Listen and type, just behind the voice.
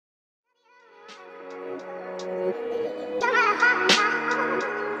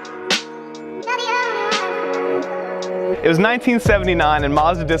It was 1979 and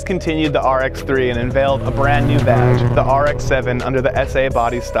Mazda discontinued the RX3 and unveiled a brand new badge, the RX7 under the SA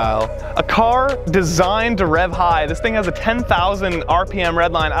body style. A car designed to rev high. This thing has a 10,000 RPM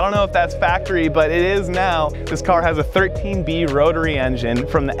redline. I don't know if that's factory, but it is now. This car has a 13B rotary engine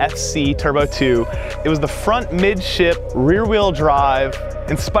from the FC Turbo 2. It was the front midship rear wheel drive,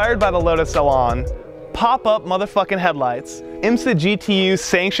 inspired by the Lotus Elan. Pop-up motherfucking headlights, IMSA GTU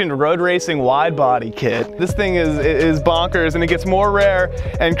sanctioned road racing wide body kit. This thing is bonkers, and it gets more rare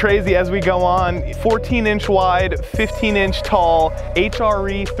and crazy as we go on. 14-inch wide, 15-inch tall,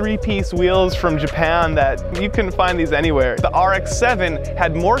 HRE 3-piece wheels from Japan that you couldn't find these anywhere. The RX7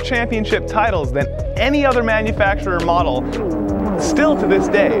 had more championship titles than any other manufacturer model, still to this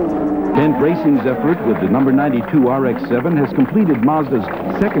day. Kent Racing's effort with the number 92 RX7 has completed Mazda's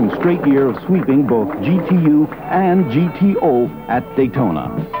second straight year of sweeping both GTU and GTO at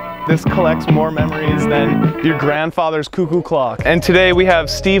Daytona. This collects more memories than your grandfather's cuckoo clock. And today we have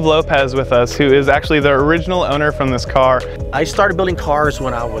Steve Lopez with us, who is actually the original owner from this car. I started building cars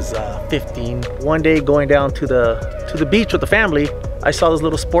when I was 15. One day going down to the beach with the family, I saw this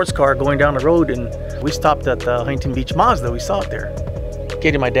little sports car going down the road, and we stopped at the Huntington Beach Mazda. We saw it there.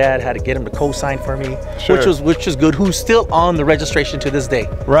 Getting my dad, had to get him to co-sign for me, sure. which is good. Who's still on the registration to this day?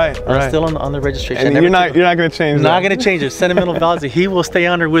 Right. Still on the registration. And you're not going to change that. Not going to change it. Sentimental values. He will stay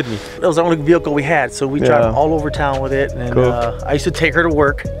on there with me. It was the only vehicle we had, so we drive all over town with it. And cool. I used to take her to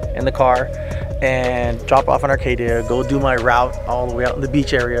work in the car and drop off in Arcadia, go do my route all the way out in the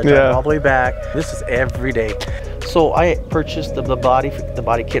beach area, drive all the way back. This is every day. So I purchased the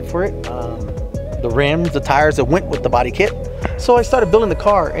body kit for it, the rims, the tires that went with the body kit. So I started building the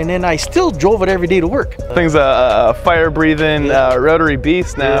car, and then I still drove it every day to work. Thing's a fire-breathing rotary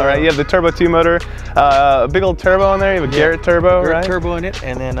beast now, right? You have the Turbo 2 motor, a big old turbo in there. You have a Garrett turbo, right? Turbo in it,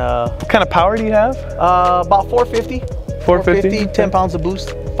 and then what kind of power do you have? About 450. 450, 10 pounds of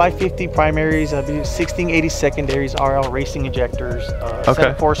boost. 550 primaries, 1680 secondaries, RL racing injectors,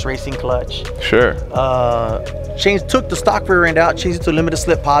 7-force racing clutch. Sure. Took the stock rear end out, changed it to limited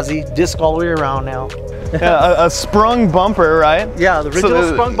slip posi, disc all the way around now. Yeah, a sprung bumper, right? Yeah, the original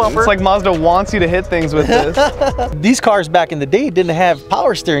sprung bumper. It's like Mazda wants you to hit things with this. These cars back in the day didn't have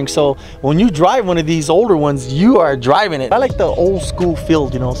power steering, so when you drive one of these older ones, you are driving it. I like the old school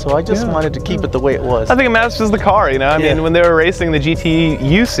feel, you know, so I just wanted to keep it the way it was. I think it matches the car, you know. I mean, when they were racing the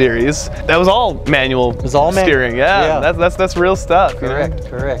GTU series, that was all manual steering. Yeah. That's real stuff.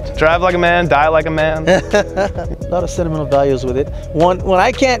 Correct. Drive like a man, die like a man. A lot of sentimental values with it. When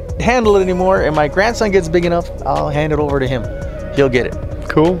I can't handle it anymore and my grandson gets big enough, I'll hand it over to him. He'll get it.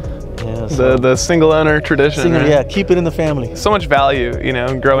 Cool. Yeah, so the single owner tradition. Right? Yeah, keep it in the family. So much value, you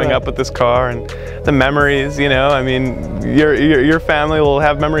know, growing up with this car, and the memories, you know. I mean, your family will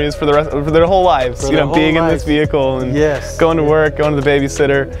have memories for their whole lives, you know, being in this vehicle and going to work, going to the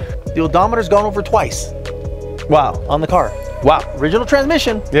babysitter. The odometer's gone over twice. Wow. On the car. Wow. Original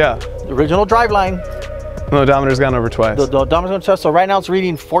transmission. Yeah. The original driveline. The odometer's gone over twice. The odometer's gone twice, so right now it's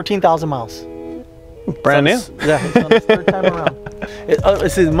reading 14,000 miles. Brand new? Yeah, it's on its third time around.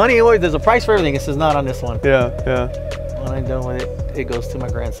 It says money always, there's a price for everything. It says not on this one. Yeah. When I'm done with it, it goes to my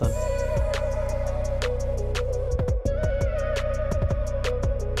grandson.